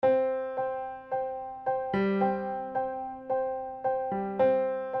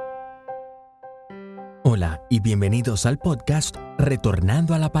Hola y bienvenidos al podcast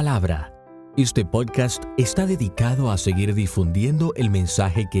Retornando a la Palabra. Este podcast está dedicado a seguir difundiendo el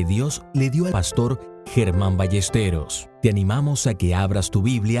mensaje que Dios le dio al pastor Germán Ballesteros. Te animamos a que abras tu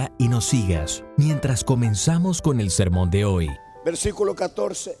Biblia y nos sigas mientras comenzamos con el sermón de hoy. Versículo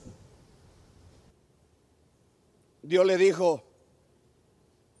 14. Dios le dijo: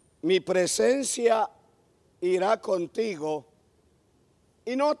 mi presencia irá contigo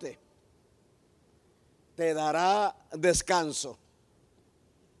y note, te dará descanso.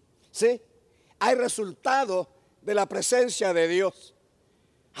 ¿Sí? Hay resultado de la presencia de Dios.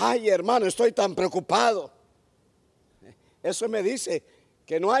 Ay, hermano, estoy tan preocupado. Eso me dice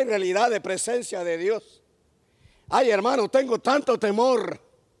que no hay realidad de presencia de Dios. Ay, hermano, tengo tanto temor.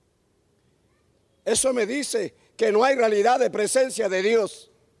 Eso me dice que no hay realidad de presencia de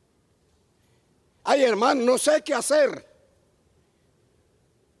Dios. Ay, hermano, no sé qué hacer.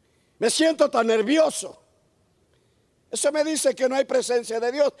 Me siento tan nervioso. Eso me dice que no hay presencia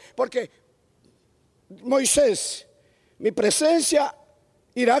de Dios, porque Moisés, mi presencia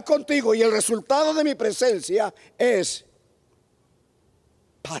irá contigo y el resultado de mi presencia es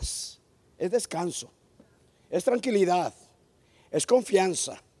paz, es descanso, es tranquilidad, es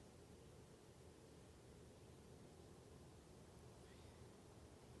confianza.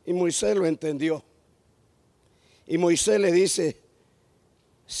 Y Moisés lo entendió. Y Moisés le dice: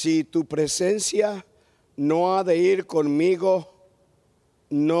 si tu presencia no ha de ir conmigo,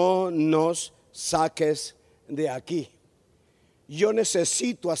 no nos saques de aquí. Yo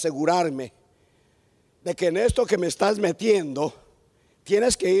necesito asegurarme de que en esto que me estás metiendo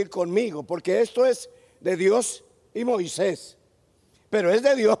tienes que ir conmigo, porque esto es de Dios y Moisés, pero es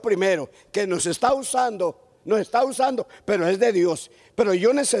de Dios primero, que nos está usando, pero es de Dios. Pero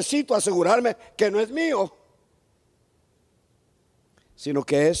yo necesito asegurarme que no es mío, sino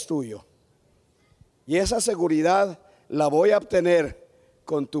que es tuyo. Y esa seguridad la voy a obtener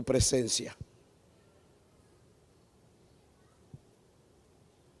con tu presencia.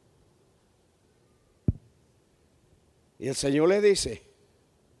 Y el Señor le dice: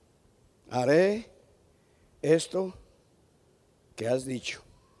 haré esto que has dicho,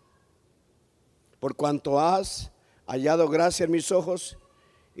 por cuanto has hallado gracia en mis ojos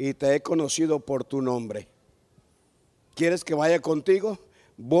y te he conocido por tu nombre. ¿Quieres que vaya contigo?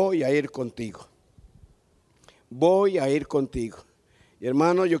 Voy a ir contigo. Voy a ir contigo. Y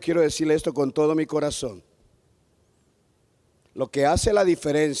hermano, yo quiero decirle esto con todo mi corazón. Lo que hace la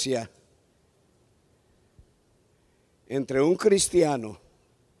diferencia entre un cristiano,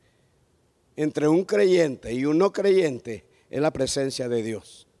 entre un creyente y un no creyente, es la presencia de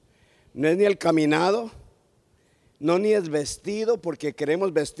Dios. No es ni el caminado, no ni es vestido, porque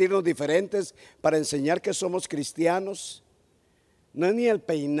queremos vestirnos diferentes para enseñar que somos cristianos. No es ni el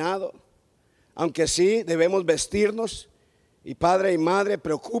peinado, aunque sí debemos vestirnos. Y padre y madre,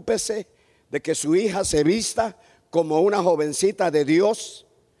 preocúpese de que su hija se vista como una jovencita de Dios.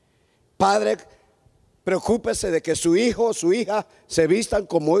 Padre, preocúpese de que su hijo o su hija se vistan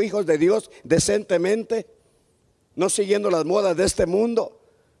como hijos de Dios decentemente, no siguiendo las modas de este mundo.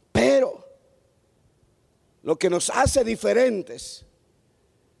 Pero lo que nos hace diferentes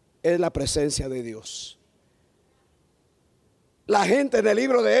es la presencia de Dios. La gente en el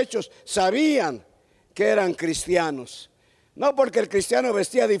libro de Hechos sabían que eran cristianos, no porque el cristiano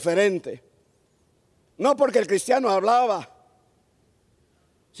vestía diferente, no porque el cristiano hablaba,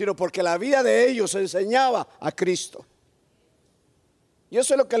 sino porque la vida de ellos enseñaba a Cristo. Y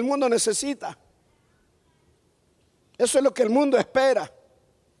eso es lo que el mundo necesita. Eso es lo que el mundo espera.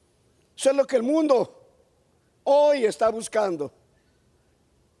 Eso es lo que el mundo hoy está buscando.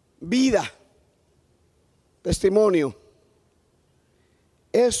 Vida, testimonio.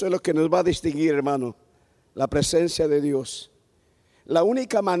 Eso es lo que nos va a distinguir, hermano, la presencia de Dios. La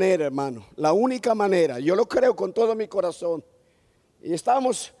única manera, hermano, la única manera, yo lo creo con todo mi corazón, y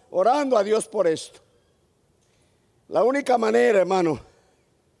estamos orando a Dios por esto. La única manera, hermano,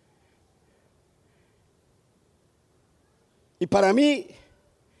 y para mí,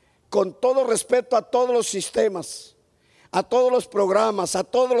 con todo respeto a todos los sistemas, a todos los programas, a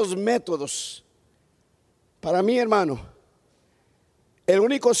todos los métodos, para mí, hermano, el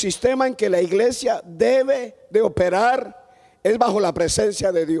único sistema en que la iglesia debe de operar es bajo la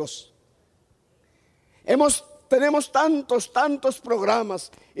presencia de Dios. Tenemos tantos programas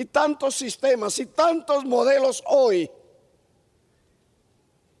y tantos sistemas y tantos modelos hoy,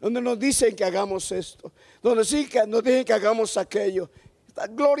 donde nos dicen que hagamos esto, donde sí que nos dicen que hagamos aquello.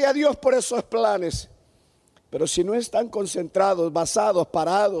 Gloria a Dios por esos planes. Pero si no están concentrados, basados,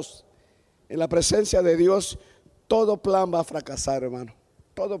 parados en la presencia de Dios, todo plan va a fracasar, hermano.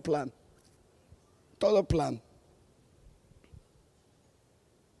 Todo plan. todo plan.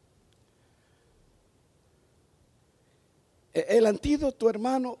 El antídoto,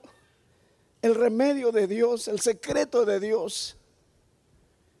 hermano, el remedio de Dios, el secreto de Dios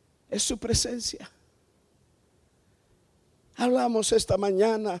es su presencia. Hablamos esta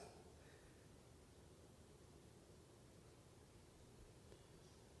mañana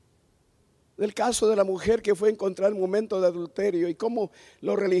del caso de la mujer que fue a encontrar un momento de adulterio y cómo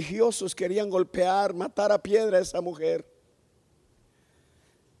los religiosos querían golpear, matar a piedra a esa mujer.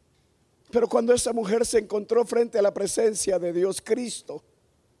 Pero cuando esa mujer se encontró frente a la presencia de Dios, Cristo,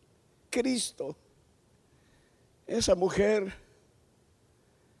 esa mujer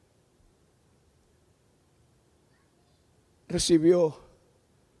recibió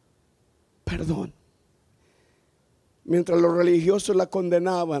perdón. Mientras los religiosos la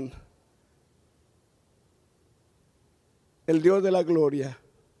condenaban, el Dios de la gloria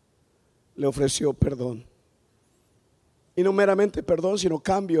le ofreció perdón. Y no meramente perdón, sino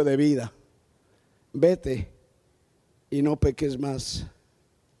cambio de vida. Vete y no peques más.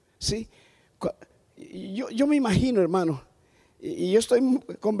 Sí, yo me imagino, hermano, y yo estoy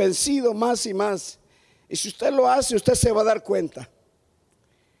convencido más y más. Y si usted lo hace, usted se va a dar cuenta.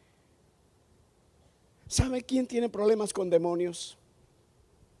 ¿Sabe quién tiene problemas con demonios?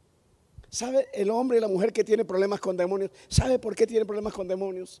 ¿Sabe el hombre y la mujer que tiene problemas con demonios? ¿Sabe por qué tiene problemas con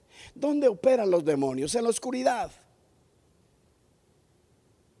demonios? ¿Dónde operan los demonios? En la oscuridad.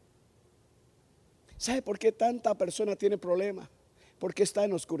 ¿Sabe por qué tanta persona tiene problemas? Porque está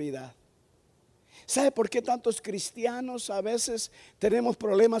en oscuridad. ¿Sabe por qué tantos cristianos a veces tenemos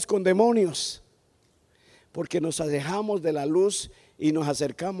problemas con demonios? Porque nos alejamos de la luz y nos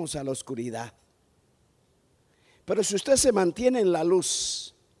acercamos a la oscuridad. Pero si usted se mantiene en la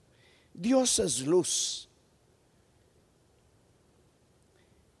luz, Dios es luz.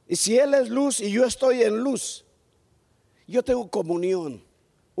 Y si Él es luz y yo estoy en luz, yo tengo comunión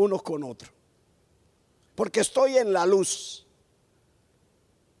unos con otros. Porque estoy en la luz.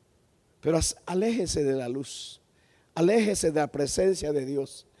 Pero aléjese de la luz. Aléjese de la presencia de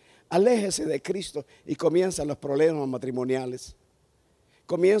Dios. Aléjese de Cristo y comienzan los problemas matrimoniales.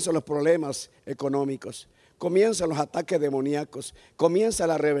 Comienzan los problemas económicos. Comienzan los ataques demoníacos. Comienza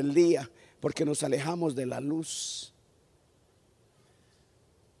la rebeldía porque nos alejamos de la luz.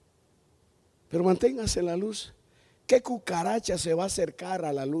 Pero manténgase en la luz. ¿Qué cucaracha se va a acercar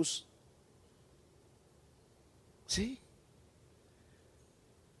a la luz? ¿Sí?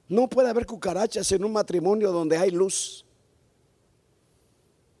 No puede haber cucarachas en un matrimonio donde hay luz.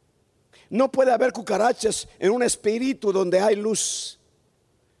 No puede haber cucarachas en un espíritu donde hay luz.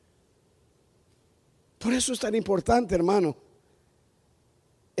 Por eso es tan importante, hermano,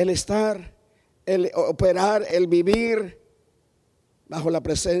 el estar, el operar, el vivir bajo la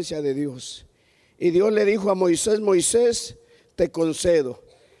presencia de Dios. Y Dios le dijo a Moisés: Moisés, te concedo,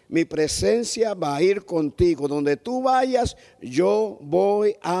 mi presencia va a ir contigo. Donde tú vayas, yo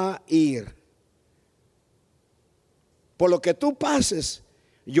voy a ir. Por lo que tú pases,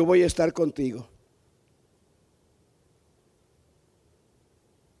 yo voy a estar contigo.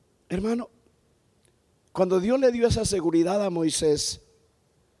 Hermano, cuando Dios le dio esa seguridad a Moisés,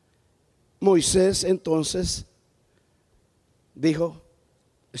 Moisés entonces dijo: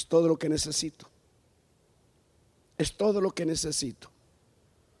 es todo lo que necesito. Es todo lo que necesito.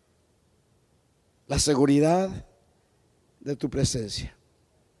 La seguridad de tu presencia.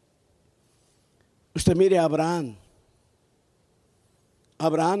 Usted mire a Abraham.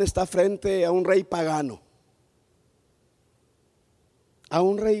 Abraham está frente a un rey pagano. A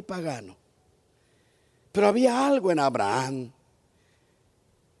un rey pagano. Pero había algo en Abraham.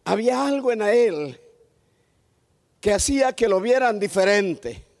 Había algo en él que hacía que lo vieran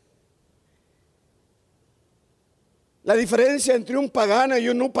diferente. La diferencia entre un pagano y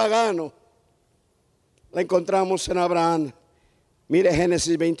un no pagano la encontramos en Abraham. Mire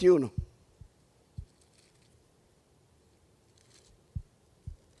Génesis 21.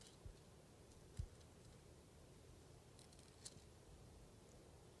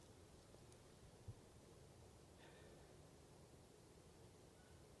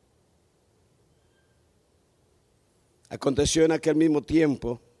 Aconteció en aquel mismo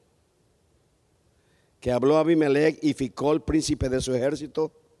tiempo que habló Abimelech y Ficol, príncipe de su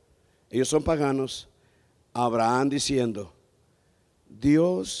ejército, ellos son paganos, a Abraham diciendo: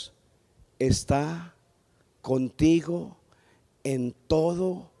 Dios está contigo en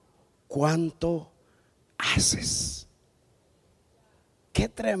todo cuanto haces. Qué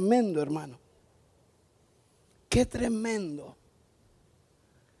tremendo, hermano. Qué tremendo.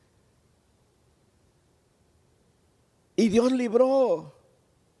 Y Dios libró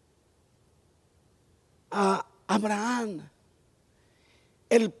a Abraham.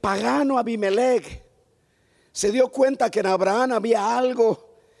 El pagano Abimelech se dio cuenta que en Abraham había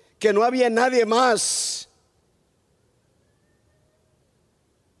algo que no había en nadie más.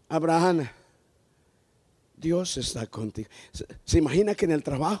 Abraham, Dios está contigo. ¿Se imagina que en el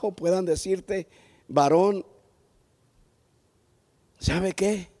trabajo puedan decirte, varón, ¿sabe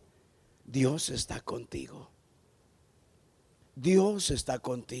qué? Dios está contigo. Dios está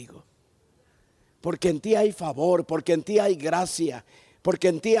contigo. Porque en ti hay favor, porque en ti hay gracia, porque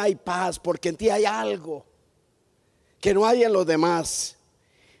en ti hay paz, porque en ti hay algo que no hay en los demás.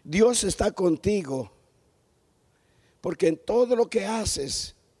 Dios está contigo. Porque en todo lo que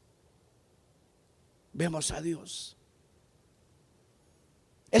haces vemos a Dios.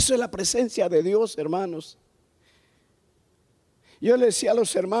 Eso es la presencia de Dios, hermanos. Yo le decía a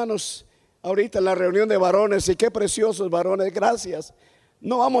los hermanos ahorita en la reunión de varones, y qué preciosos varones, gracias.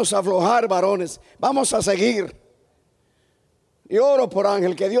 No vamos a aflojar, varones, vamos a seguir. Y oro por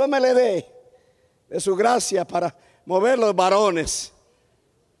Ángel, que Dios me le dé de su gracia para mover los varones.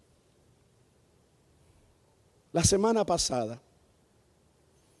 La semana pasada,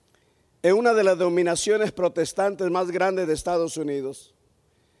 en una de las denominaciones protestantes más grandes de Estados Unidos,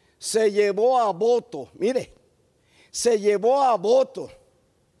 se llevó a voto, mire, se llevó a voto.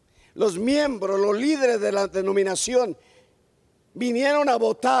 Los miembros, los líderes de la denominación vinieron a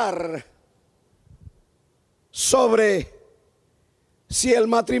votar sobre si el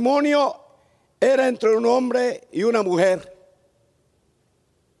matrimonio era entre un hombre y una mujer.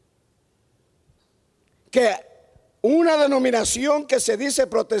 Que una denominación que se dice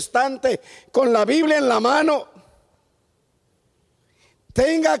protestante con la Biblia en la mano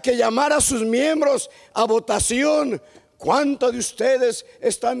tenga que llamar a sus miembros a votación. ¿Cuántos de ustedes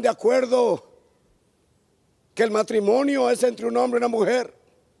están de acuerdo que el matrimonio es entre un hombre y una mujer?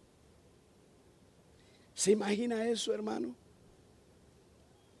 ¿Se imagina eso, hermano?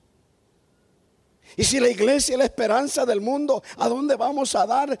 Y si la iglesia es la esperanza del mundo, ¿a dónde vamos a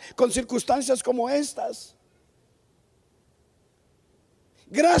dar con circunstancias como estas?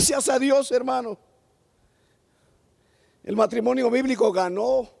 Gracias a Dios, hermano, el matrimonio bíblico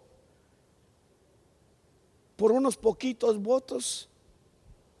ganó por unos poquitos votos.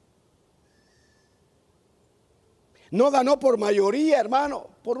 No ganó por mayoría, hermano,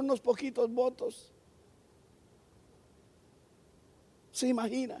 por unos poquitos votos. ¿Se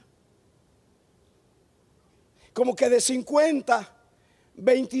imagina? Como que de 50,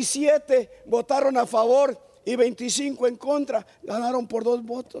 27 votaron a favor y 25 en contra. Ganaron por 2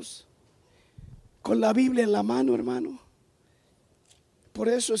 votos. Con la Biblia en la mano, hermano. Por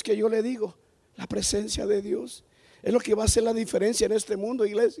eso es que yo le digo, la presencia de Dios es lo que va a hacer la diferencia en este mundo,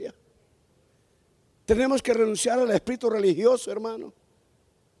 iglesia. Tenemos que renunciar al espíritu religioso, hermano.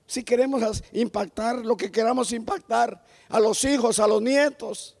 Si queremos impactar lo que queramos impactar, a los hijos, a los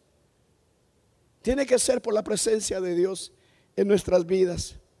nietos, tiene que ser por la presencia de Dios en nuestras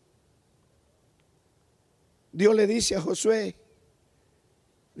vidas. Dios le dice a Josué,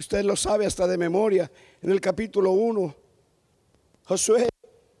 usted lo sabe hasta de memoria, en el capítulo 1, Josué,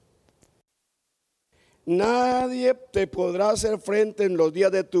 nadie te podrá hacer frente en los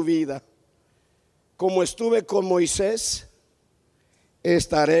días de tu vida. Como estuve con Moisés,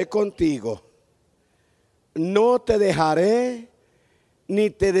 estaré contigo. No te dejaré ni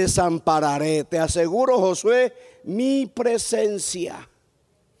te desampararé. Te aseguro, Josué, mi presencia.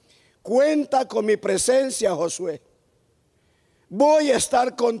 Cuenta con mi presencia, Josué. Voy a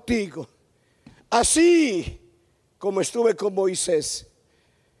estar contigo. Así como estuve con Moisés.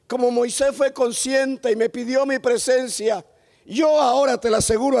 Como Moisés fue consciente y me pidió mi presencia, yo ahora te la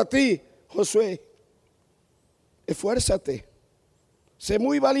aseguro a ti, Josué. Esfuérzate, sé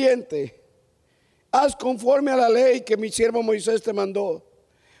muy valiente, haz conforme a la ley que mi siervo Moisés te mandó.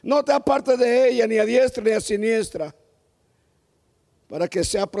 No te apartes de ella ni a diestra ni a siniestra, para que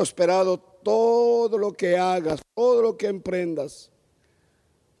sea prosperado todo lo que hagas, todo lo que emprendas.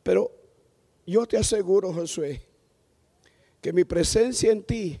 Pero yo te aseguro, Josué, que mi presencia en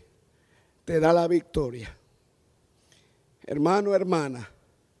ti te da la victoria. Hermano, hermana,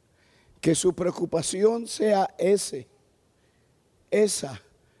 que su preocupación sea esa,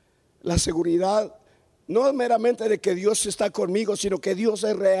 la seguridad, no meramente de que Dios está conmigo, sino que Dios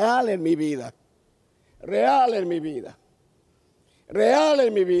es real en mi vida, real en mi vida, real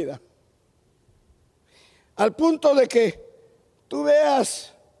en mi vida. Al punto de que tú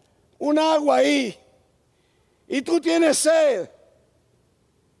veas un agua ahí y tú tienes sed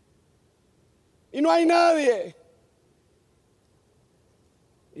y no hay nadie.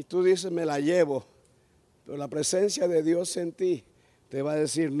 Y tú dices, me la llevo. Pero la presencia de Dios en ti te va a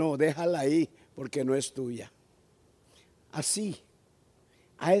decir, no, déjala ahí, porque no es tuya. Así,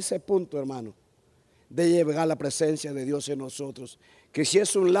 a ese punto, hermano, de llegar la presencia de Dios en nosotros, que si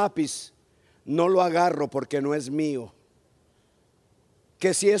es un lápiz, no lo agarro porque no es mío.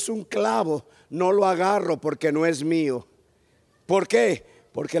 Que si es un clavo, no lo agarro porque no es mío. ¿Por qué?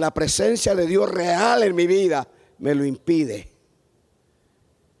 Porque la presencia de Dios real en mi vida me lo impide.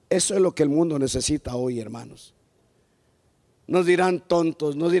 Eso es lo que el mundo necesita hoy, hermanos. Nos dirán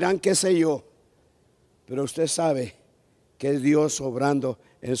tontos, nos dirán qué sé yo, pero usted sabe que es Dios obrando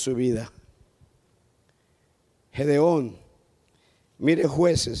en su vida. Gedeón, mire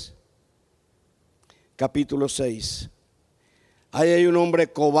Jueces, capítulo 6. Ahí hay un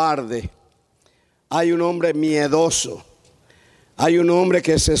hombre cobarde, hay un hombre miedoso, hay un hombre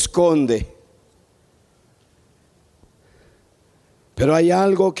que se esconde. Pero hay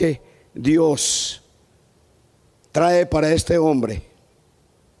algo que Dios trae para este hombre.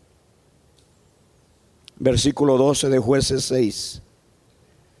 Versículo 12 de Jueces 6.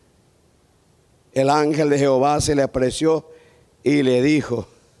 El ángel de Jehová se le apareció y le dijo: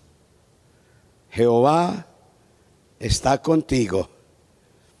 Jehová está contigo,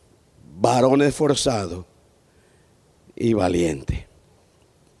 varón esforzado y valiente.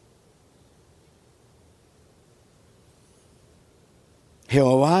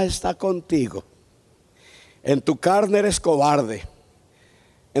 Jehová está contigo. En tu carne eres cobarde,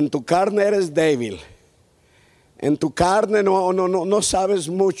 en tu carne eres débil, en tu carne no sabes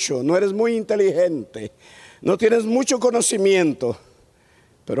mucho, no eres muy inteligente, no tienes mucho conocimiento,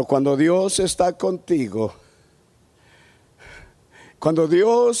 pero cuando Dios está contigo,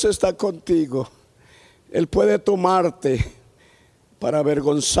 Él puede tomarte para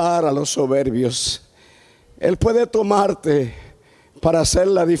avergonzar a los soberbios. Él puede tomarte para hacer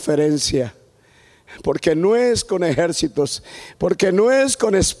la diferencia. Porque no es con ejércitos, porque no es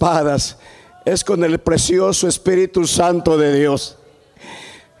con espadas, es con el precioso Espíritu Santo de Dios.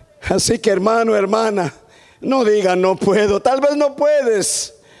 Así que, hermano, hermana, no digan no puedo. Tal vez no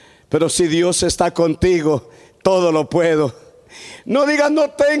puedes, pero si Dios está contigo, todo lo puedo. No digan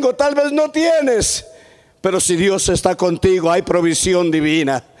no tengo, tal vez no tienes, pero si Dios está contigo, hay provisión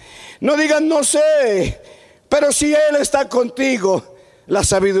divina. No digan no sé, pero si Él está contigo, la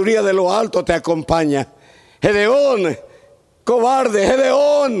sabiduría de lo alto te acompaña. Gedeón, cobarde,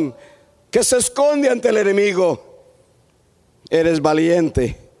 Gedeón, que se esconde ante el enemigo, eres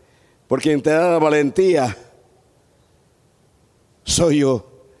valiente, porque quien te da la valentía soy yo.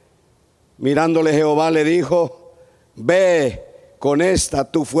 Mirándole Jehová le dijo: ve con esta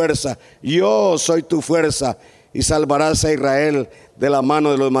tu fuerza, yo soy tu fuerza, y salvarás a Israel de la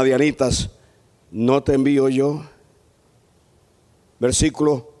mano de los madianitas. ¿No te envío yo?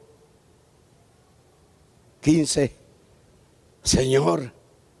 Versículo 15. Señor,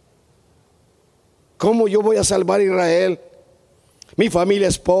 ¿cómo yo voy a salvar a Israel? Mi familia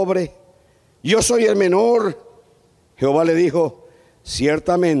es pobre, yo soy el menor. Jehová le dijo: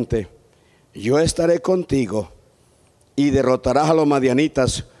 ciertamente yo estaré contigo y derrotarás a los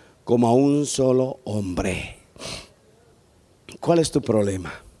madianitas como a un solo hombre. ¿Cuál es tu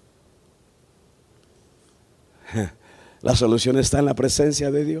problema? La solución está en la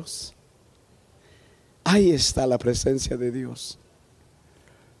presencia de Dios. Ahí está la presencia de Dios.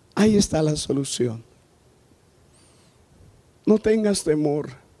 Ahí está la solución. No tengas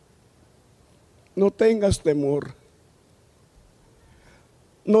temor. No tengas temor.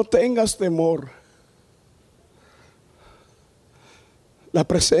 No tengas temor. La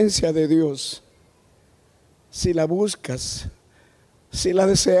presencia de Dios, si la buscas, si la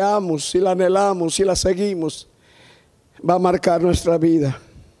deseamos, si la anhelamos, si la seguimos, va a marcar nuestra vida.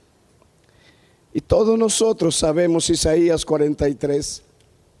 Y todos nosotros sabemos Isaías 43.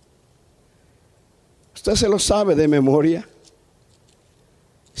 Usted se lo sabe de memoria.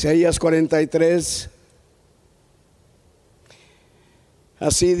 Isaías 43.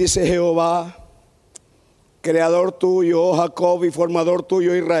 Así dice Jehová, creador tuyo, oh Jacob, y formador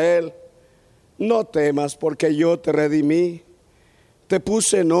tuyo, Israel: no temas, porque yo te redimí, te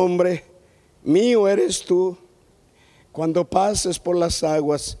puse nombre, mío eres tú. Cuando pases por las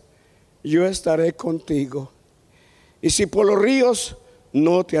aguas, yo estaré contigo, y si por los ríos,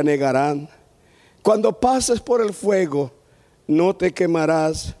 no te anegarán. Cuando pases por el fuego, no te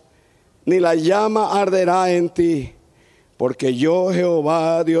quemarás, ni la llama arderá en ti, porque yo,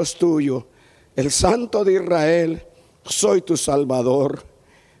 Jehová, Dios tuyo, el Santo de Israel, soy tu Salvador.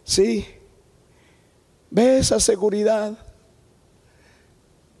 Sí, ve esa seguridad.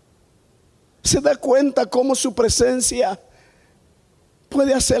 Se da cuenta cómo su presencia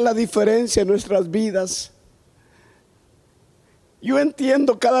puede hacer la diferencia en nuestras vidas. Yo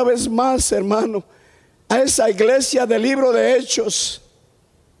entiendo cada vez más, hermano, a esa iglesia del libro de Hechos.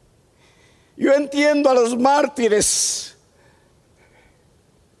 Yo entiendo a los mártires.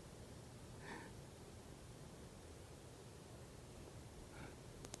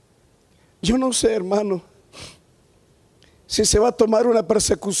 Yo no sé, hermano, si se va a tomar una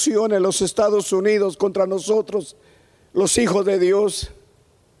persecución en los Estados Unidos contra nosotros, los hijos de Dios,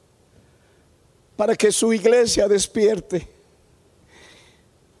 para que su iglesia despierte.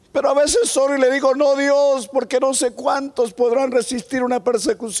 Pero a veces solo le digo, no, Dios, porque no sé cuántos podrán resistir una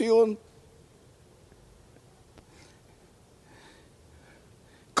persecución.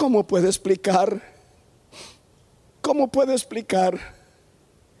 ¿Cómo puede explicar? ¿Cómo puede explicar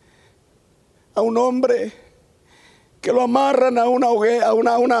a un hombre que lo amarran a una hoguera,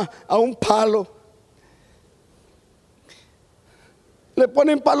 a un palo? Le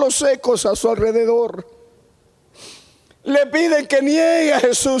ponen palos secos a su alrededor. Le piden que niegue a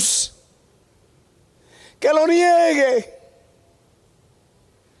Jesús, que lo niegue.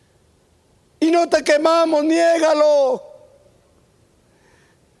 Y no te quemamos, niégalo.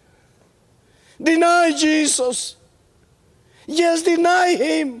 Deny Jesus. Yes, deny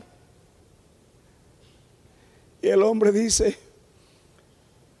him. Y el hombre dice,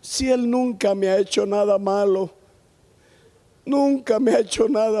 si él nunca me ha hecho nada malo, nunca me ha hecho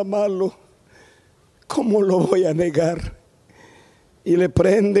nada malo, ¿cómo lo voy a negar? Y le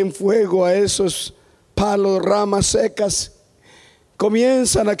prenden fuego a esos palos, ramas secas.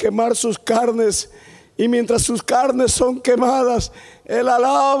 Comienzan a quemar sus carnes. Y mientras sus carnes son quemadas, él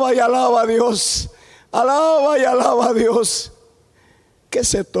alaba y alaba a Dios. Alaba y alaba a Dios. ¿Qué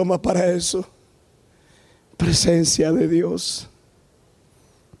se toma para eso? Presencia de Dios.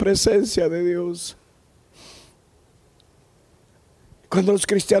 Presencia de Dios. Cuando los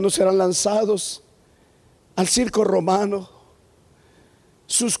cristianos eran lanzados al circo romano,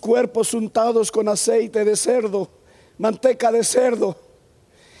 sus cuerpos untados con aceite de cerdo, manteca de cerdo,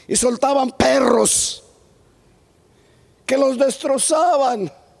 y soltaban perros que los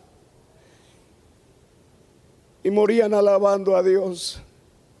destrozaban y morían alabando a Dios.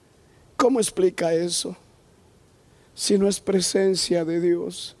 ¿Cómo explica eso? Si no es presencia de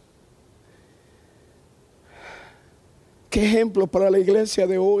Dios. ¿Qué ejemplo para la iglesia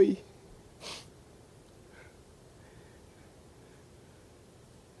de hoy?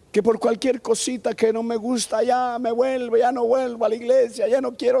 Que por cualquier cosita que no me gusta, ya me vuelvo, ya no vuelvo a la iglesia, ya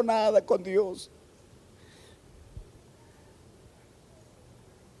no quiero nada con Dios.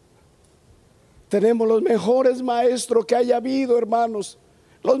 Tenemos los mejores maestros que haya habido, hermanos.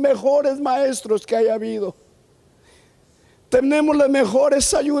 Los mejores maestros que haya habido. Tenemos las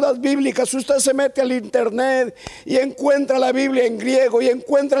mejores ayudas bíblicas. Usted se mete al internet y encuentra la Biblia en griego, y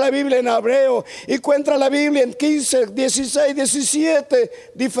encuentra la Biblia en hebreo, y encuentra la Biblia en 15, 16, 17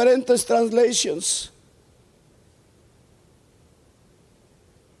 diferentes translations.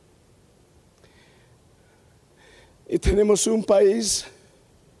 Y tenemos un país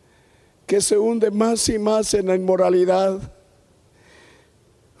que se hunde más y más en la inmoralidad.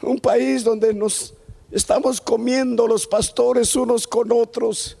 Un país donde nos estamos comiendo los pastores unos con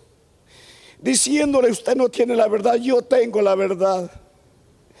otros, diciéndole, usted no tiene la verdad, yo tengo la verdad.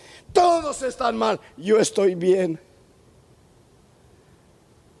 Todos están mal, yo estoy bien.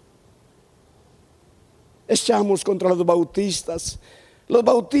 Echamos contra los bautistas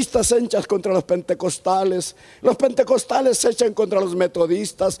se echan contra los pentecostales se echan contra los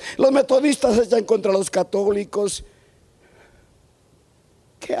metodistas se echan contra los católicos.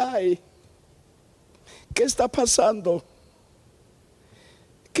 ¿Qué hay? ¿Qué está pasando?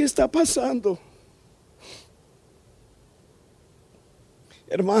 ¿Qué está pasando?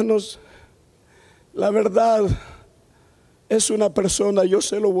 Hermanos, la verdad es una persona, yo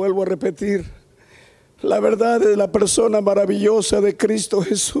se lo vuelvo a repetir. La verdad es la persona maravillosa de Cristo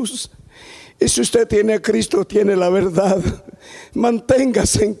Jesús. Y si usted tiene a Cristo, tiene la verdad.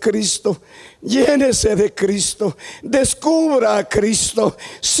 Manténgase en Cristo, llénese de Cristo, descubra a Cristo,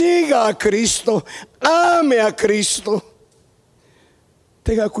 siga a Cristo, ame a Cristo.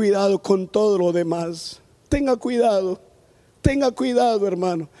 Tenga cuidado con todo lo demás. Tenga cuidado,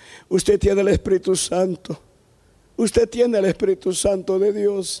 hermano. Usted tiene el Espíritu Santo. Usted tiene el Espíritu Santo de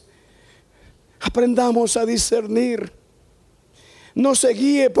Dios. Aprendamos a discernir. No se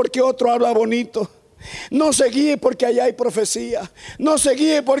guíe porque otro habla bonito. No se guíe porque allá hay profecía. No se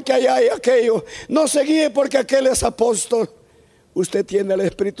guíe porque allá hay aquello. No se guíe porque aquel es apóstol. Usted tiene el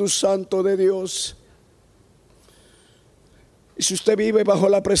Espíritu Santo de Dios. Y si usted vive bajo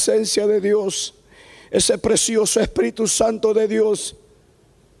la presencia de Dios, ese precioso Espíritu Santo de Dios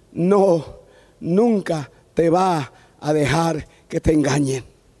nunca te va a dejar que te engañen.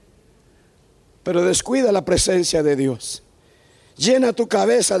 Pero descuida la presencia de Dios. Llena tu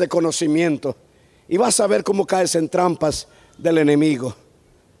cabeza de conocimiento y vas a ver cómo caes en trampas del enemigo.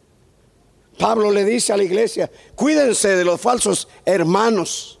 Pablo le dice a la iglesia: cuídense de los falsos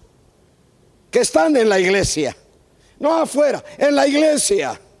hermanos que están en la iglesia, no afuera, en la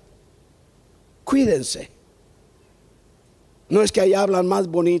iglesia. Cuídense. No es que allá hablan más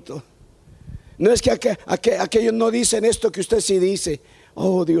bonito, no es que aquellos no dicen esto que usted sí dice.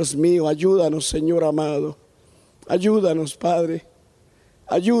 Oh, Dios mío, ayúdanos, Señor amado. Ayúdanos, Padre.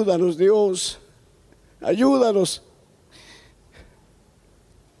 Ayúdanos, Dios. Ayúdanos.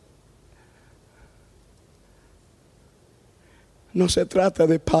 No se trata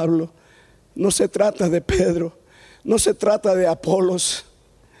de Pablo, no se trata de Pedro, no se trata de Apolos,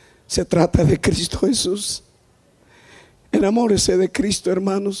 se trata de Cristo Jesús. Enamórese de Cristo,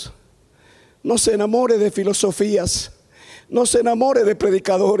 hermanos. No se enamore de filosofías, no se enamore de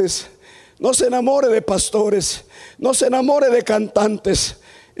predicadores, no se enamore de pastores, no se enamore de cantantes.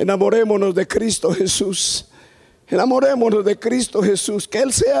 Enamorémonos de Cristo Jesús. Enamorémonos de Cristo Jesús. Que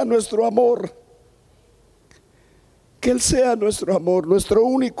Él sea nuestro amor. Que Él sea nuestro amor, nuestro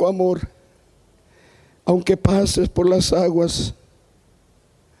único amor. Aunque pases por las aguas,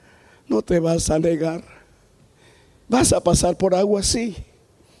 no te vas a negar. Vas a pasar por agua, sí,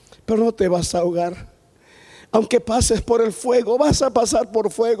 pero no te vas a ahogar. Aunque pases por el fuego, vas a pasar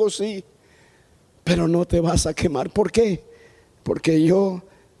por fuego, sí, pero no te vas a quemar. ¿Por qué? Porque yo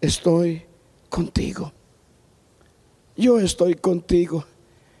estoy contigo. Yo estoy contigo.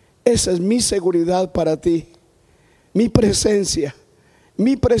 Esa es mi seguridad para ti. Mi presencia,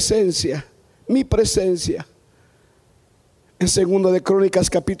 mi presencia, mi presencia. En 2 de Crónicas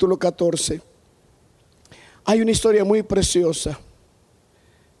capítulo 14 hay una historia muy preciosa.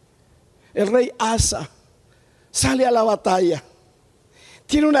 El rey Asa sale a la batalla.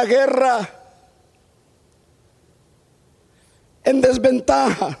 Tiene una guerra en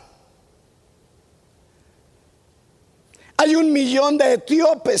desventaja. Hay 1 millón de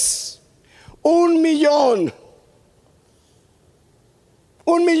etíopes. 1 millón.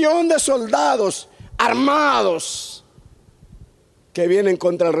 1 millón de soldados armados que vienen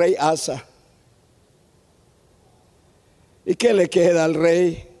contra el rey Asa. ¿Y qué le queda al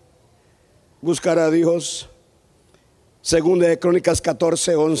rey? Buscar a Dios. 2 de Crónicas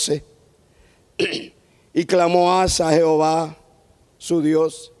 14:11. Y clamó Asa a Jehová, su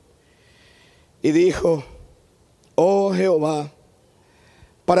Dios, y dijo: oh Jehová,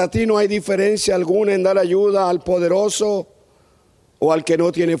 para ti no hay diferencia alguna en dar ayuda al poderoso o al que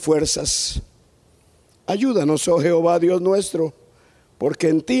no tiene fuerzas. Ayúdanos, oh Jehová, Dios nuestro, porque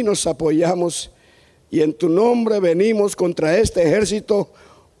en ti nos apoyamos y en tu nombre venimos contra este ejército.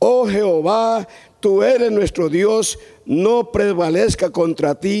 Oh Jehová, tú eres nuestro Dios, no prevalezca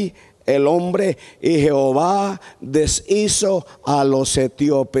contra ti el hombre. Y Jehová deshizo a los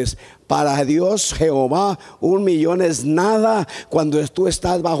etíopes. Para Dios, Jehová, 1 millón es nada cuando tú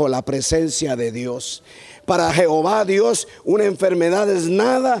estás bajo la presencia de Dios. Para Jehová, Dios, una enfermedad es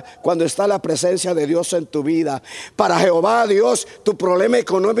nada cuando está la presencia de Dios en tu vida. Para Jehová, Dios, tu problema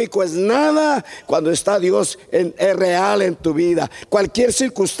económico es nada cuando está Dios es real en tu vida. Cualquier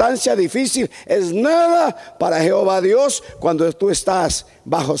circunstancia difícil es nada para Jehová, Dios, cuando tú estás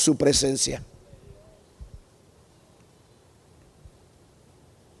bajo su presencia.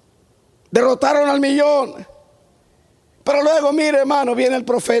 Derrotaron al 1 millón. Pero luego, mire, hermano, viene el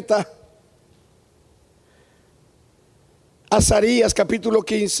profeta Azarías capítulo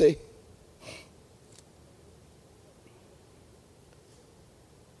 15.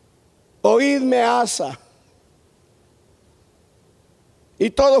 Oídme, Asa, y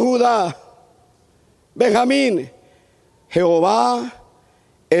todo Judá, Benjamín, Jehová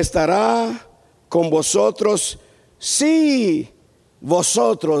estará con vosotros si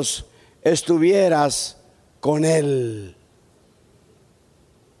vosotros estuvieras con él.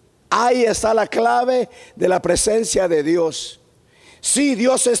 Ahí está la clave de la presencia de Dios. Sí,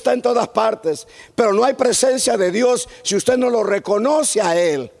 Dios está en todas partes, pero no hay presencia de Dios si usted no lo reconoce a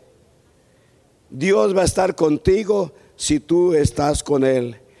Él. Dios va a estar contigo si tú estás con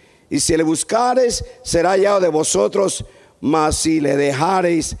Él. Y si le buscares, será hallado de vosotros, mas si le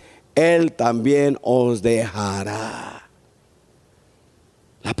dejareis, Él también os dejará.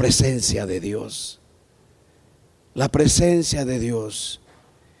 La presencia de Dios. La presencia de Dios.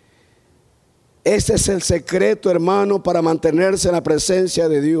 Ese es el secreto, hermano, para mantenerse en la presencia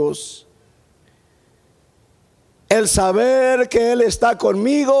de Dios. El saber que Él está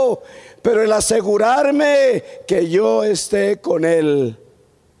conmigo, pero el asegurarme que yo esté con Él.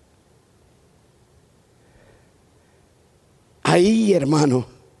 Ahí, hermano,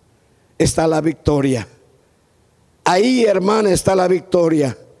 está la victoria. Ahí, hermana, está la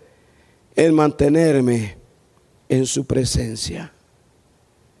victoria. El mantenerme en su presencia.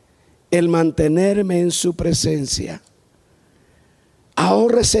 El mantenerme en su presencia.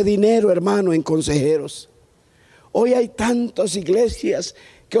 Ahorre ese dinero, hermano, en consejeros. Hoy hay tantas iglesias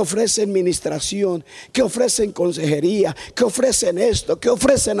que ofrecen ministración, que ofrecen consejería, que ofrecen esto, que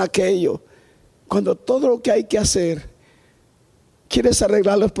ofrecen aquello. Cuando todo lo que hay que hacer, ¿quieres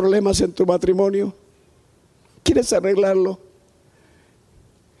arreglar los problemas en tu matrimonio? ¿Quieres arreglarlo?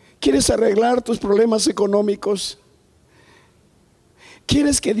 ¿Quieres arreglar tus problemas económicos?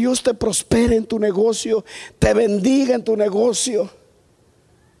 ¿Quieres que Dios te prospere en tu negocio, te bendiga en tu negocio?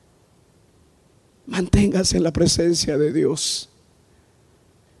 Manténgase en la presencia de Dios.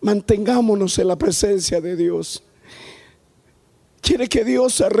 Mantengámonos en la presencia de Dios. ¿Quiere que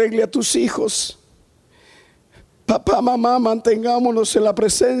Dios arregle a tus hijos? Papá, mamá, mantengámonos en la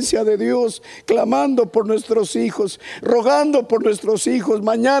presencia de Dios, clamando por nuestros hijos, rogando por nuestros hijos,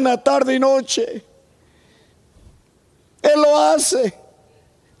 mañana, tarde y noche. Él lo hace,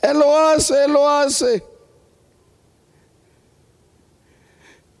 Él lo hace, Él lo hace.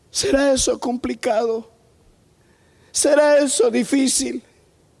 ¿Será eso complicado? ¿Será eso difícil?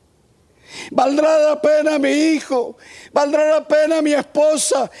 ¿Valdrá la pena mi hijo? ¿Valdrá la pena mi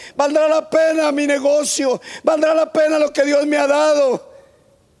esposa? ¿Valdrá la pena mi negocio? ¿Valdrá la pena lo que Dios me ha dado?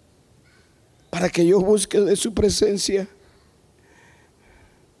 Para que yo busque de su presencia.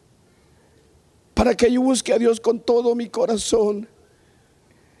 Para que yo busque a Dios con todo mi corazón.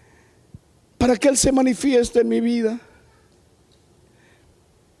 Para que Él se manifieste en mi vida.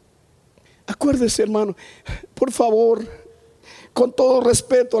 Acuérdese, hermano, por favor, con todo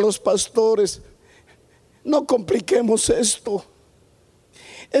respeto a los pastores, no compliquemos esto.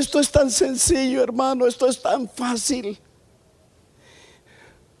 Esto es tan sencillo, hermano, esto es tan fácil.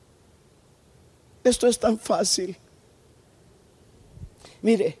 Esto es tan fácil.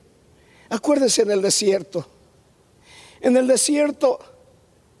 Mire, acuérdese en el desierto. En el desierto,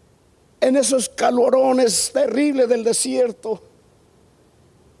 en esos calorones terribles del desierto,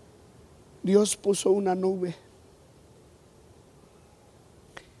 Dios puso una nube.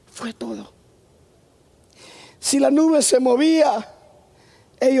 Fue todo. Si la nube se movía,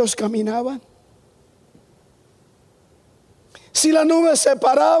 ellos caminaban. Si la nube se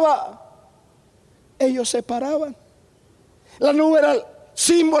paraba, ellos se paraban. La nube era el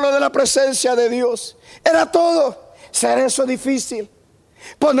símbolo de la presencia de Dios. Era todo. ¿Será eso difícil?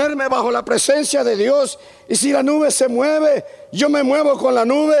 Ponerme bajo la presencia de Dios. Y si la nube se mueve, yo me muevo con la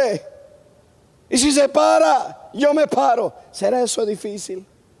nube. Y si se para, yo me paro. ¿Será eso difícil?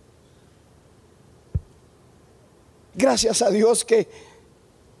 Gracias a Dios que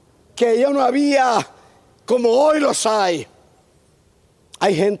ya no había como hoy los hay.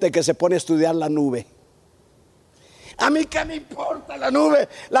 Hay gente que se pone a estudiar la nube. A mí qué me importa la nube.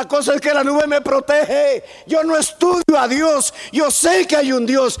 La cosa es que la nube me protege. Yo no estudio a Dios. Yo sé que hay un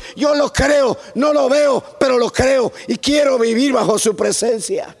Dios. Yo lo creo. No lo veo, pero lo creo. Y quiero vivir bajo su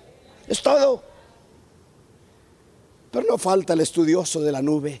presencia. Es todo. Pero no falta el estudioso de la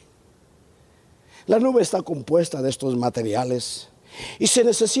nube. La nube está compuesta de estos materiales. Y se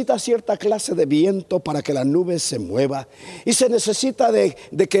necesita cierta clase de viento para que la nube se mueva. Y se necesita de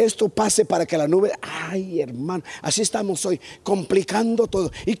que esto pase para que la nube... Ay, hermano, así estamos hoy, complicando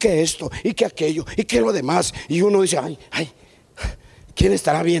todo. Y que esto, y que aquello, y que lo demás. Y uno dice, ay, ¿quién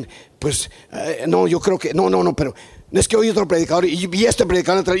estará bien? Pues, no, yo creo que... No, pero es que hoy otro predicador y este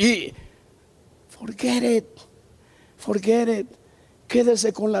predicador... Y, forget it.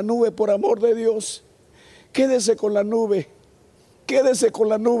 Quédese con la nube, por amor de Dios. Quédese con la nube. Quédese con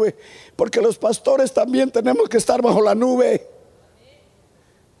la nube, porque los pastores también tenemos que estar bajo la nube.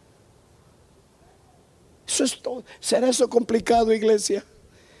 Eso es todo. ¿Será eso complicado, iglesia?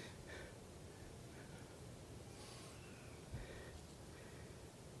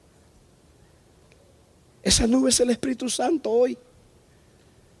 Esa nube es el Espíritu Santo hoy.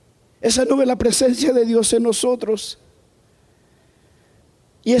 Esa nube es la presencia de Dios en nosotros.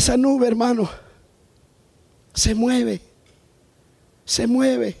 Y esa nube, hermano, se mueve. Se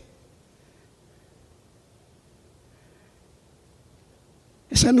mueve.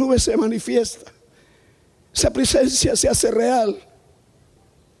 Esa nube se manifiesta. Esa presencia se hace real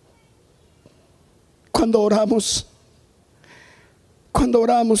cuando oramos. Cuando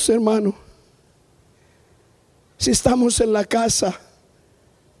oramos, hermano. Si estamos en la casa,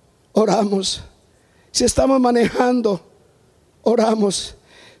 oramos. Si estamos manejando, oramos.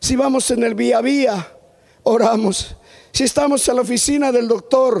 Si vamos en el vía a vía, oramos. Si estamos en la oficina del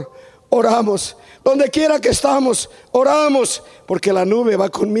doctor, oramos. Donde quiera que estamos, oramos, porque la nube va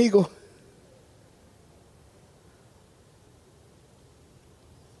conmigo.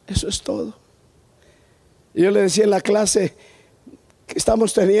 Eso es todo. Y yo le decía en la clase que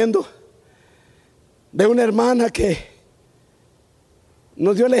estamos teniendo de una hermana que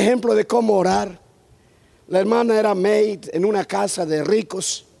nos dio el ejemplo de cómo orar. La hermana era maid en una casa de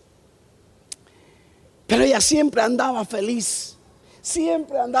ricos, pero ella siempre andaba feliz.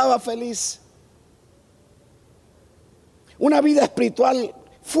 Siempre andaba feliz. Una vida espiritual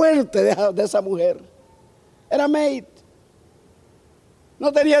fuerte de esa mujer. Era maid.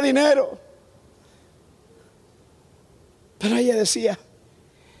 No tenía dinero. Pero ella decía,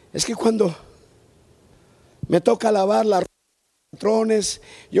 es que cuando me toca lavar las patrones,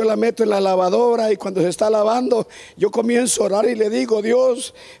 yo la meto en la lavadora, y cuando se está lavando, yo comienzo a orar y le digo: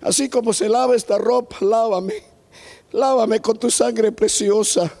 Dios, así como se lava esta ropa, lávame con tu sangre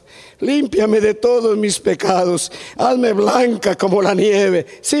preciosa, límpiame de todos mis pecados, hazme blanca como la nieve.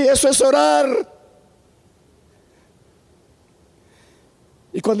 Sí, eso es orar.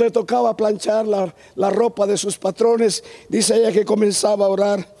 Y cuando le tocaba planchar la ropa de sus patrones, dice ella que comenzaba a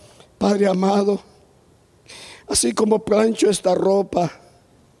orar: Padre amado, así como plancho esta ropa,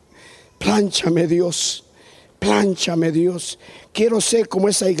 plánchame Dios, plánchame Dios. Quiero ser como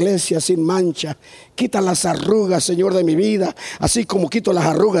esa iglesia sin mancha. Quita las arrugas, Señor, de mi vida, así como quito las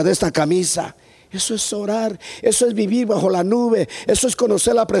arrugas de esta camisa. Eso es orar, eso es vivir bajo la nube, eso es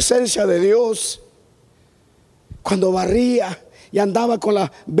conocer la presencia de Dios. Cuando barría y andaba con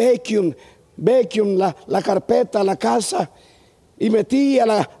la vacuum, la carpeta, la casa, y metía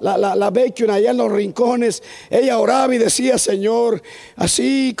la vacuum allá en los rincones, ella oraba y decía: Señor,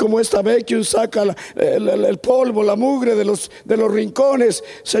 así como esta vacuum saca el polvo, la mugre de los rincones,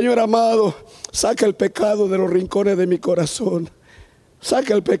 Señor amado, saca el pecado de los rincones de mi corazón.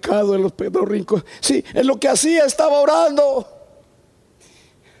 Saca el pecado de los rincones. Sí, en lo que hacía estaba orando.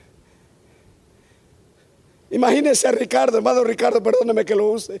 Imagínense a Ricardo, hermano Ricardo, perdóneme que lo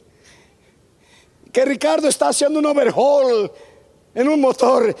use, que Ricardo está haciendo un overhaul en un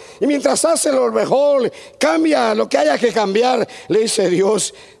motor, y mientras hace el overhaul, cambia lo que haya que cambiar, le dice: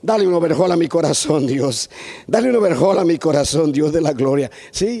 Dios, dale un overhaul a mi corazón, Dios, dale un overhaul a mi corazón, Dios de la gloria.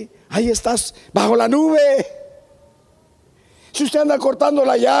 Sí, ahí estás, bajo la nube. Si usted anda cortando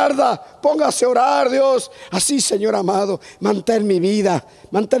la yarda, póngase a orar: Dios, así, Señor amado, mantén mi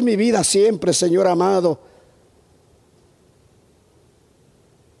vida siempre, Señor amado.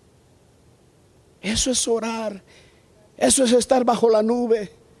 Eso es orar. Eso es estar bajo la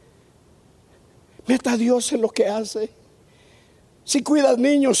nube. Meta a Dios en lo que hace. Si cuidas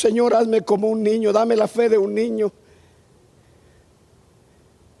niños, Señor, hazme como un niño, dame la fe de un niño.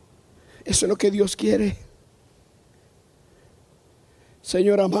 Eso es lo que Dios quiere.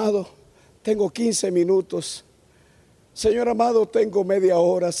 Señor amado, tengo 15 minutos. Señor amado, tengo media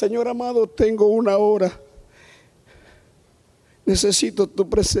hora. Señor amado, tengo una hora. Necesito tu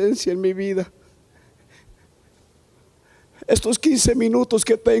presencia en mi vida. Estos 15 minutos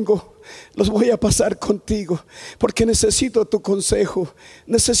que tengo los voy a pasar contigo, porque necesito tu consejo,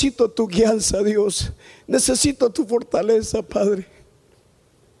 necesito tu guianza, Dios, necesito tu fortaleza, Padre,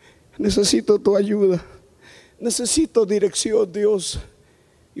 necesito tu ayuda, necesito dirección, Dios.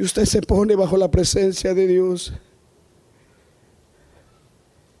 Y usted se pone bajo la presencia de Dios.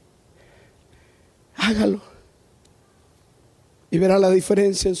 Hágalo y verá la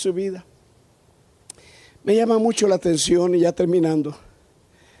diferencia en su vida. Me llama mucho la atención, y ya terminando,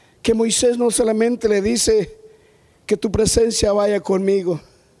 que Moisés no solamente le dice que tu presencia vaya conmigo,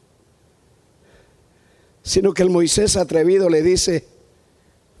 sino que el Moisés atrevido le dice: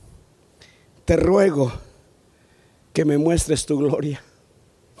 te ruego que me muestres tu gloria.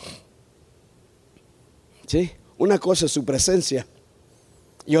 ¿Sí? Una cosa es su presencia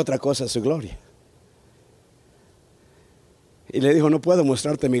y otra cosa es su gloria. Y le dijo: no puedo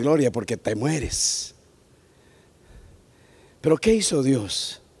mostrarte mi gloria porque te mueres. Pero ¿qué hizo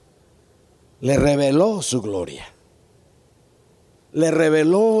Dios? Le reveló su gloria. Le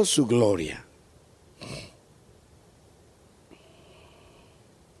reveló su gloria.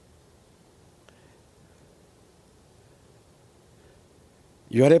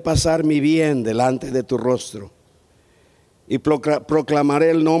 Yo haré pasar mi bien delante de tu rostro, y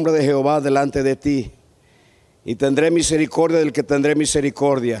proclamaré el nombre de Jehová delante de ti, y tendré misericordia del que tendré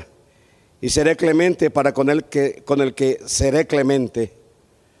misericordia, y seré clemente para con el que seré clemente.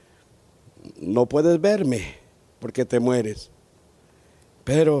 No puedes verme porque te mueres,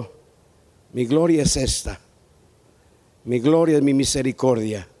 pero mi gloria es esta. Mi gloria es mi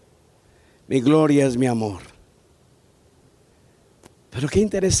misericordia. Mi gloria es mi amor. Pero qué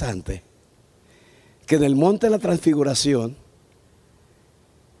interesante que en el monte de la transfiguración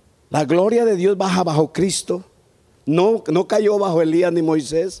la gloria de Dios baja bajo Cristo. No cayó bajo Elías ni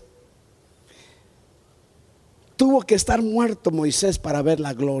Moisés. Tuvo que estar muerto Moisés para ver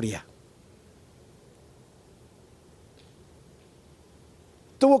la gloria.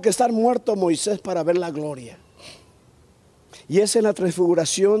 Tuvo que estar muerto Moisés para ver la gloria. Y es en la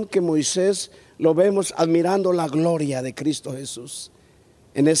transfiguración que Moisés lo vemos admirando la gloria de Cristo Jesús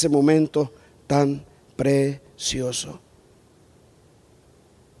en ese momento tan precioso.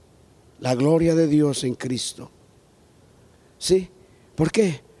 La gloria de Dios en Cristo. ¿Sí? ¿Por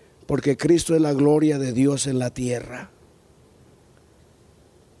qué? Porque Cristo es la gloria de Dios en la tierra.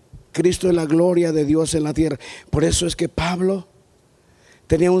 Cristo es la gloria de Dios en la tierra. Por eso es que Pablo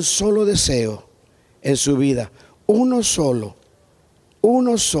tenía un solo deseo en su vida, uno solo,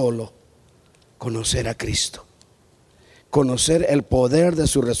 conocer a Cristo, conocer el poder de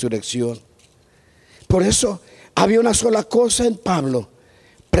su resurrección. Por eso había una sola cosa en Pablo: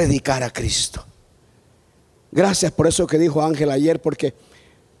 predicar a Cristo. Gracias por eso que dijo Ángel ayer, porque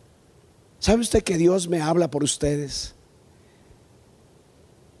 ¿sabe usted que Dios me habla por ustedes?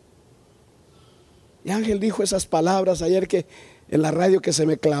 Y Ángel dijo esas palabras ayer que en la radio, que se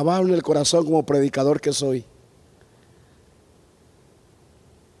me clavaron en el corazón como predicador que soy.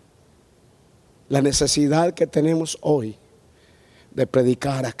 La necesidad que tenemos hoy de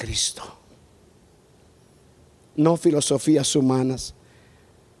predicar a Cristo, no filosofías humanas.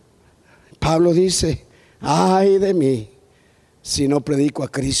 Pablo dice: ay de mí si no predico a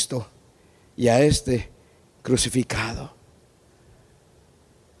Cristo y a este crucificado.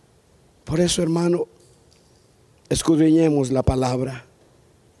 Por eso, hermano, escudriñemos la palabra.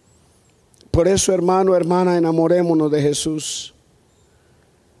 Por eso, hermano, hermana, enamorémonos de Jesús.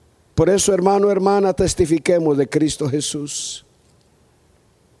 Por eso, hermano, hermana, testifiquemos de Cristo Jesús.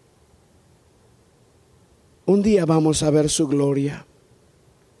 Un día vamos a ver su gloria.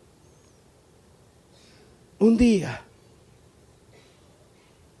 Un día.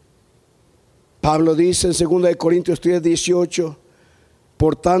 Pablo dice en 2 Corintios 3:18: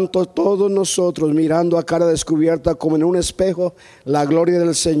 por tanto, todos nosotros, mirando a cara descubierta como en un espejo la gloria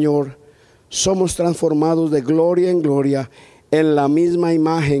del Señor, somos transformados de gloria en gloria en la misma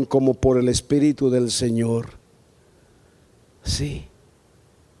imagen como por el Espíritu del Señor. Sí.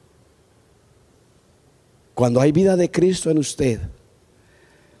 Cuando hay vida de Cristo en usted,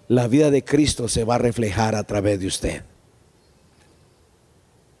 la vida de Cristo se va a reflejar a través de usted.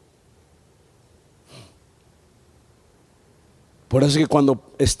 Por eso es que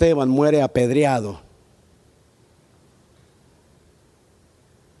cuando Esteban muere apedreado,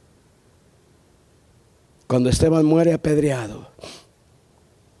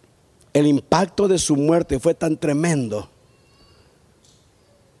 el impacto de su muerte fue tan tremendo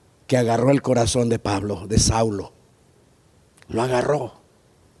que agarró el corazón de Pablo, de Saulo. Lo agarró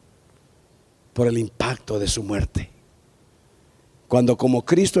por el impacto de su muerte. Cuando, como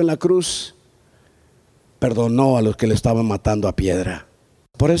Cristo en la cruz, perdonó a los que le estaban matando a piedra.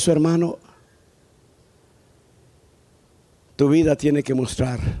 Por eso, hermano, tu vida tiene que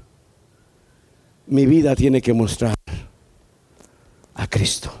mostrar, mi vida tiene que mostrar a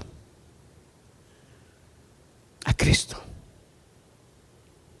Cristo. A Cristo.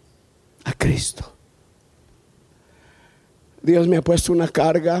 A Cristo. Dios me ha puesto una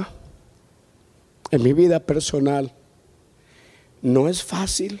carga en mi vida personal. No es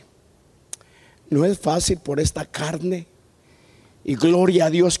fácil. No es fácil por esta carne. Y gloria a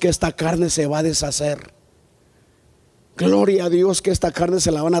Dios que esta carne se va a deshacer. Gloria a Dios que esta carne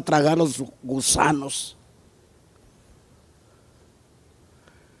se la van a tragar los gusanos.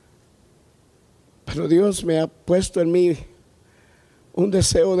 Pero Dios me ha puesto en mí un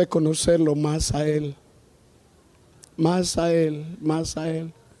deseo de conocerlo más a Él. Más a Él, más a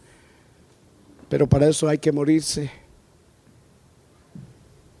Él. Pero para eso hay que morirse.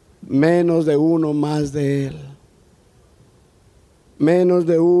 Menos de uno más de Él. Menos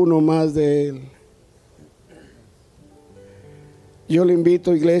de uno más de Él. Yo le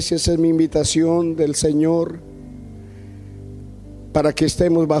invito, iglesia, esa es mi invitación del Señor, para que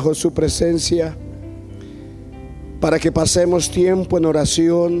estemos bajo su presencia, para que pasemos tiempo en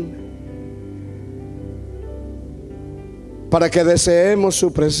oración, para que deseemos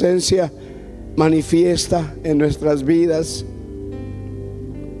su presencia manifiesta en nuestras vidas.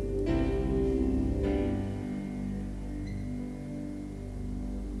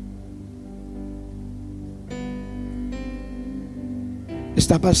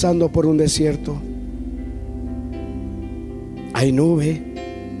 Está pasando por un desierto. Hay nube.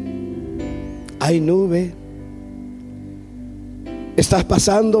 Hay nube. Estás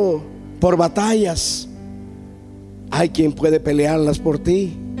pasando por batallas. Hay quien puede pelearlas por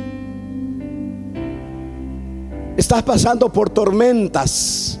ti. Estás pasando por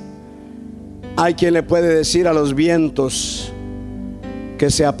tormentas. Hay quien le puede decir a los vientos que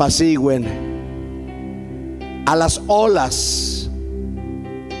se apacigüen, a las olas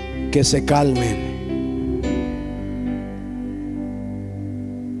que se calmen.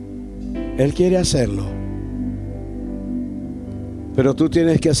 Él quiere hacerlo, pero tú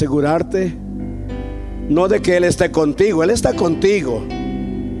tienes que asegurarte no de que Él esté contigo. Él está contigo,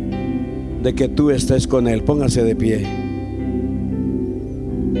 de que tú estés con Él. Póngase de pie.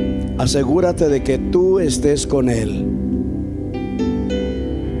 Asegúrate de que tú estés con Él.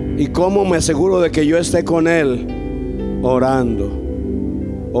 ¿Y cómo me aseguro de que yo esté con Él? Orando,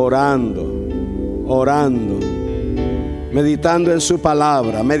 orando, orando, meditando en su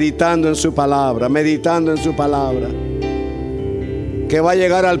palabra, meditando en su palabra, meditando en su palabra. Que va a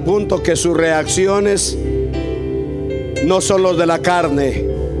llegar al punto que sus reacciones no son los de la carne,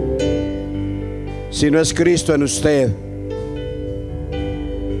 sino es Cristo en usted.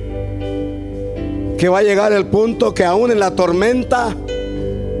 Que va a llegar el punto que aún en la tormenta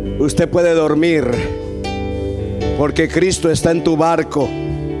usted puede dormir, porque Cristo está en tu barco.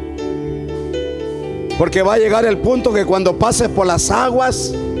 Porque va a llegar el punto que cuando pases por las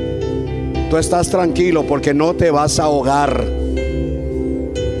aguas, tú estás tranquilo porque no te vas a ahogar.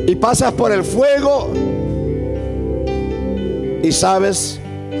 Y pasas por el fuego y sabes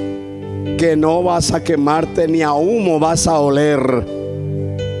que no vas a quemarte, ni a humo vas a oler,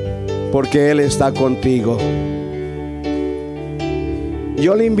 porque Él está contigo.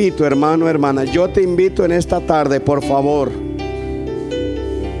 Yo le invito, hermano, hermana, yo te invito en esta tarde, por favor,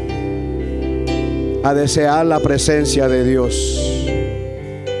 a desear la presencia de Dios.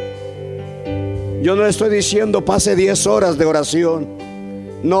 Yo no estoy diciendo pase 10 horas de oración,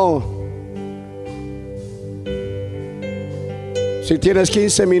 no. Si tienes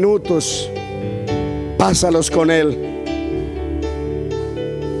 15 minutos, pásalos con Él.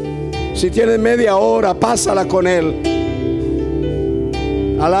 Si tienes media hora, pásala con Él.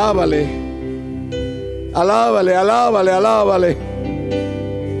 Alábale, alábale, alábale, alábale,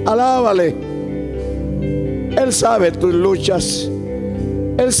 alábale. Él sabe tus luchas.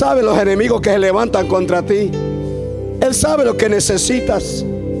 Él sabe los enemigos que se levantan contra ti. Él sabe lo que necesitas.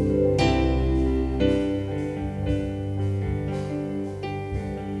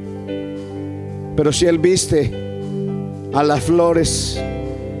 Pero si Él viste a las flores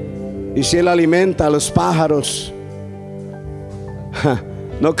y si Él alimenta a los pájaros,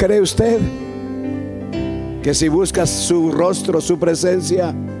 ¿no cree usted que si buscas su rostro, su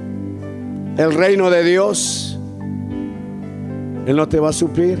presencia, el reino de Dios, Él no te va a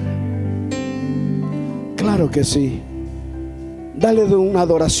suplir? Claro que sí. Dale de una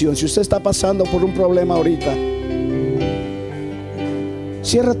adoración. Si usted está pasando por un problema ahorita,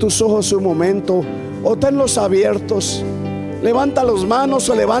 cierra tus ojos un momento o tenlos abiertos. Levanta las manos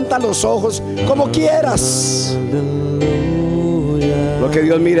o levanta los ojos, como quieras. Lo que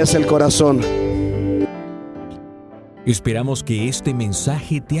Dios mira es el corazón. Esperamos que este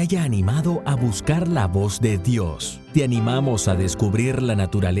mensaje te haya animado a buscar la voz de Dios. Te animamos a descubrir la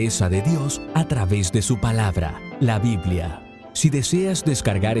naturaleza de Dios a través de su palabra, la Biblia. Si deseas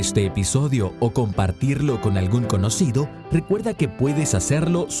descargar este episodio o compartirlo con algún conocido, recuerda que puedes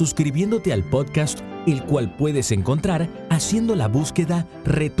hacerlo suscribiéndote al podcast, el cual puedes encontrar haciendo la búsqueda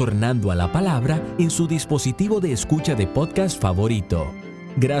Retornando a la Palabra en su dispositivo de escucha de podcast favorito.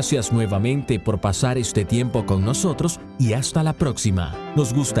 Gracias nuevamente por pasar este tiempo con nosotros y hasta la próxima.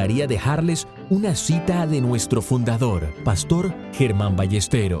 Nos gustaría dejarles una cita de nuestro fundador, Pastor Germán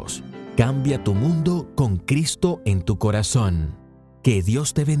Ballesteros. Cambia tu mundo con Cristo en tu corazón. Que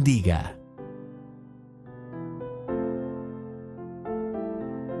Dios te bendiga.